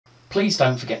Please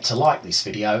don't forget to like this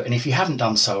video, and if you haven't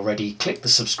done so already, click the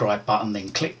subscribe button, then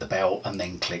click the bell and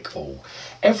then click all.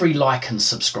 Every like and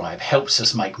subscribe helps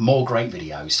us make more great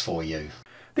videos for you.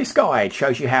 This guide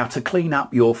shows you how to clean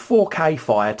up your 4K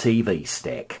Fire TV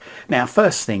stick. Now,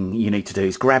 first thing you need to do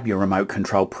is grab your remote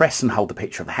control, press and hold the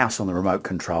picture of the house on the remote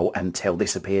control until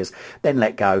this appears, then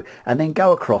let go, and then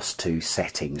go across to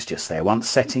settings just there. Once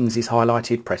settings is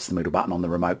highlighted, press the middle button on the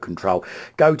remote control.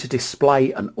 Go to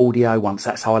display and audio. Once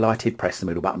that's highlighted, press the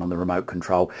middle button on the remote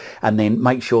control, and then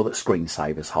make sure that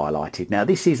screensaver is highlighted. Now,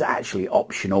 this is actually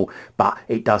optional, but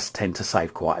it does tend to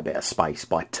save quite a bit of space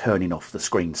by turning off the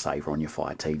screensaver on your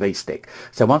Fire TV stick.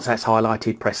 So once that's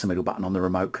highlighted, press the middle button on the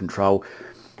remote control.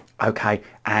 Okay,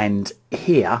 and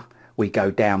here we go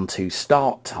down to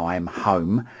start time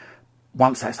home.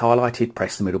 Once that's highlighted,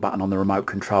 press the middle button on the remote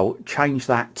control. Change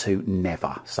that to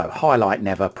never. So highlight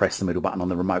never, press the middle button on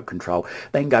the remote control.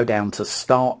 Then go down to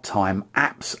start time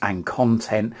apps and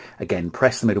content. Again,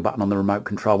 press the middle button on the remote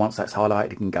control. Once that's highlighted,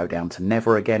 you can go down to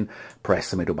never again. Press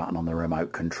the middle button on the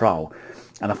remote control.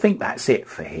 And I think that's it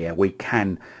for here. We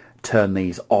can turn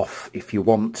these off if you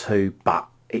want to, but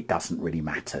it doesn't really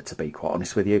matter, to be quite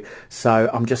honest with you. So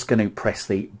I'm just going to press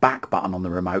the back button on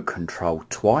the remote control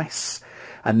twice,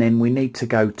 and then we need to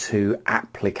go to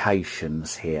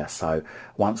applications here. So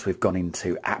once we've gone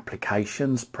into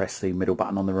applications, press the middle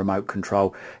button on the remote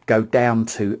control, go down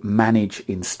to manage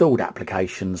installed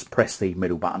applications, press the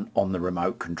middle button on the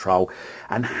remote control,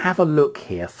 and have a look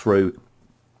here through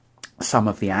some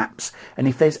of the apps, and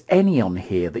if there's any on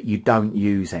here that you don't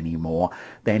use anymore,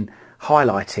 then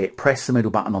highlight it, press the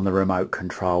middle button on the remote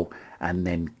control, and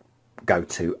then go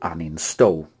to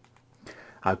uninstall.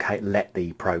 Okay, let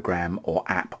the program or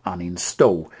app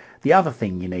uninstall. The other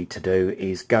thing you need to do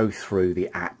is go through the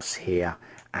apps here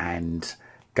and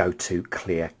go to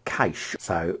clear cache.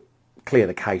 So clear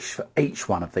the cache for each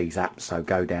one of these apps. So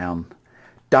go down,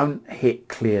 don't hit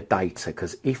clear data,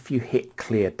 because if you hit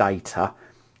clear data,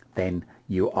 then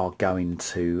you are going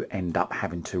to end up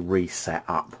having to reset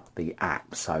up the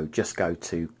app. So just go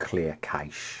to clear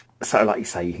cache. So like you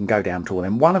say, you can go down to all of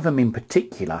them. One of them in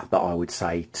particular that I would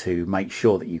say to make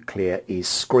sure that you clear is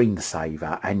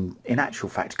screensaver. And in actual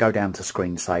fact, go down to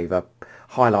screensaver,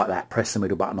 highlight that, press the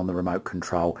middle button on the remote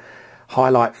control,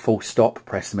 highlight full stop,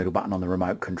 press the middle button on the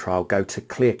remote control, go to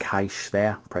clear cache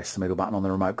there, press the middle button on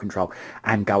the remote control,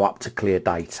 and go up to clear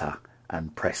data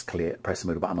and press the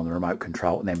middle button on the remote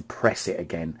control, and then press it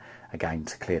again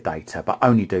to clear data, but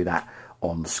only do that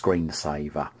on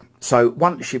screensaver. So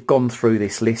once you've gone through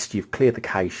this list, you've cleared the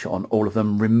cache on all of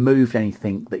them, removed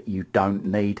anything that you don't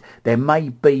need. There may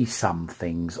be some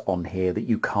things on here that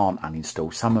you can't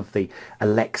uninstall. Some of the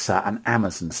Alexa and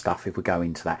Amazon stuff, if we go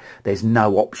into that, there's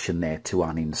no option there to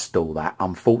uninstall that.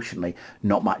 Unfortunately,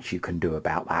 not much you can do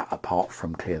about that apart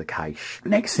from clear the cache.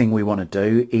 Next thing we want to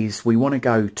do is we want to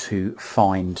go to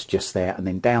find just there, and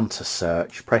then down to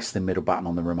search, press the middle button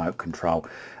on the remote control,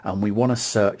 and we want to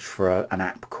search for an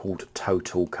app called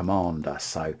Total Commander.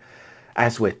 So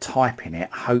as we're typing it,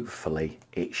 hopefully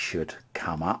it should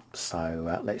come up.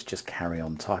 So let's just carry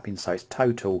on typing. So it's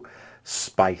Total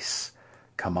Space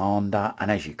Commander, and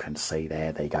as you can see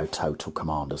there you go, Total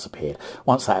Commander's appeared.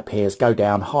 Once that appears, go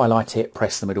down, highlight it,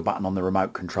 press the middle button on the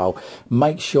remote control,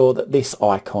 make sure that this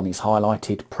icon is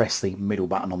highlighted, press the middle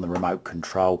button on the remote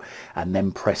control, and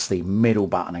then press the middle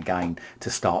button again to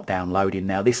start downloading.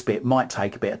 Now this bit might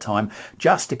take a bit of time,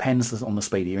 just depends on the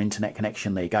speed of your internet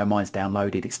connection. There you go, mine's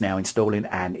downloaded, it's now installing,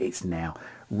 and it's now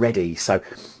ready. So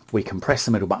we can press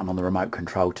the middle button on the remote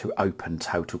control to open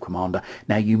Total Commander.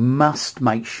 Now you must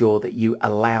make sure that you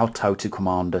allow Total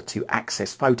Commander to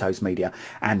access photos, media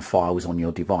and files on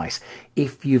your device.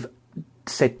 If you've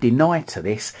said deny to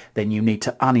this, then you need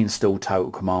to uninstall Total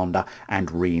Commander and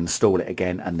reinstall it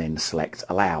again, and then select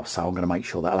allow. So I'm going to make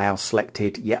sure that allow is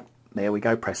selected. Yep, there we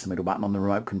go, press the middle button on the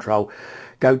remote control,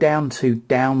 go down to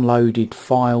downloaded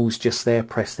files just there,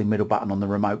 press the middle button on the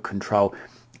remote control,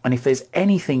 and if there's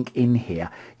anything in here,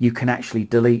 you can actually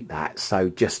delete that. So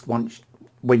just once,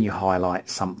 when you highlight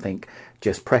something,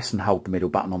 just press and hold the middle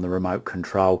button on the remote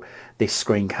control. This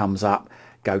screen comes up,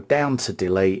 go down to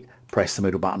delete, press the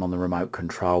middle button on the remote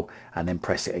control, and then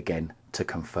press it again to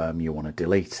confirm you want to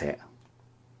delete it.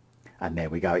 And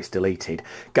there we go, it's deleted.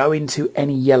 Go into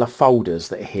any yellow folders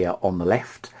that are here on the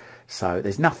left. So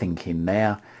there's nothing in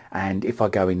there. And if I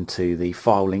go into the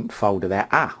file linked folder there,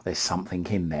 there's something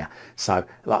in there. So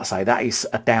like I say, that is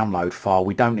a download file.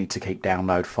 We don't need to keep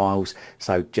download files.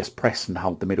 So just press and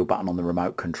hold the middle button on the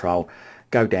remote control,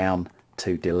 go down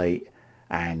to delete,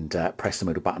 and press the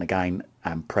middle button again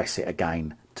and press it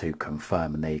again to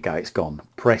confirm, and there you go, it's gone.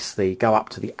 Go up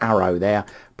to the arrow there,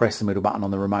 press the middle button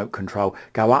on the remote control,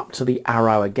 go up to the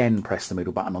arrow again, press the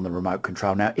middle button on the remote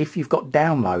control. Now if you've got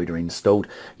Downloader installed,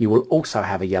 you will also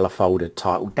have a yellow folder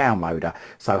titled Downloader,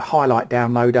 so highlight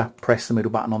Downloader, press the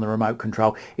middle button on the remote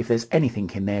control. If there's anything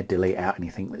in there, delete out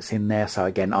anything that's in there. So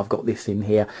again, I've got this in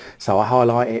here, so I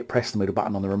highlight it, press the middle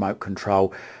button on the remote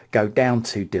control, go down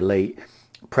to delete,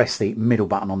 press the middle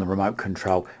button on the remote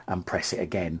control and press it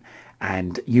again.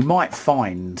 And you might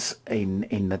find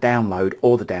in the download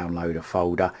or the downloader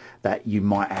folder that you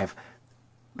might have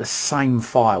the same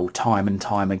file time and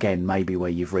time again, maybe where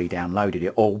you've re-downloaded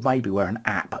it, or maybe where an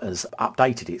app has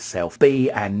updated itself.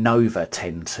 Bee and Nova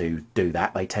tend to do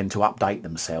that. They tend to update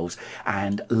themselves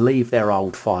and leave their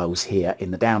old files here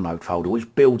in the download folder,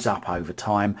 which builds up over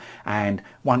time, and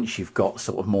once you've got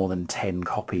sort of more than 10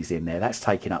 copies in there, that's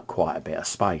taking up quite a bit of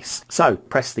space. So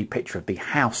press the picture of the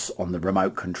house on the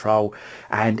remote control,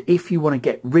 and if you want to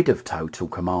get rid of Total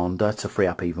Commander to free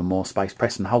up even more space,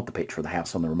 press and hold the picture of the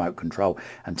house on the remote control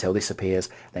until this appears,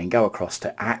 then go across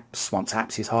to apps. Once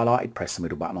apps is highlighted, press the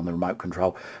middle button on the remote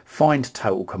control, find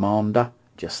Total Commander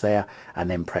just there, and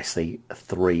then press the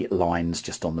 3 lines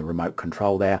just on the remote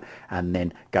control there, and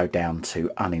then go down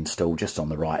to uninstall just on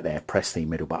the right there, press the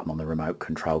middle button on the remote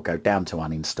control, go down to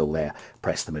uninstall there,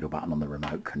 press the middle button on the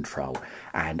remote control,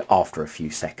 and after a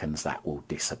few seconds that will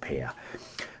disappear.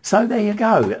 So there you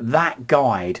go. That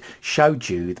guide showed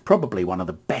you probably one of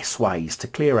the best ways to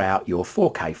clear out your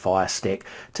 4K Fire Stick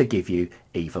to give you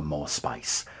even more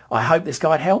space. I hope this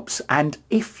guide helps, and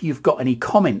if you've got any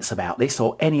comments about this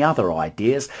or any other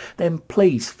ideas, then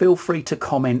please feel free to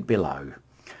comment below.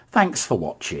 Thanks for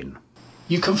watching.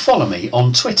 You can follow me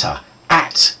on Twitter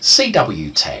at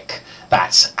CWTech.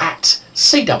 That's at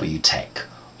CWTech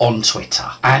on Twitter.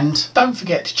 And don't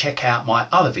forget to check out my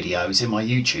other videos in my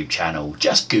YouTube channel.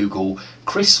 Just Google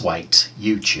Chris Waite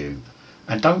YouTube.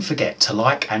 And don't forget to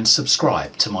like and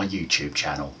subscribe to my YouTube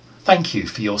channel. Thank you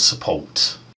for your support.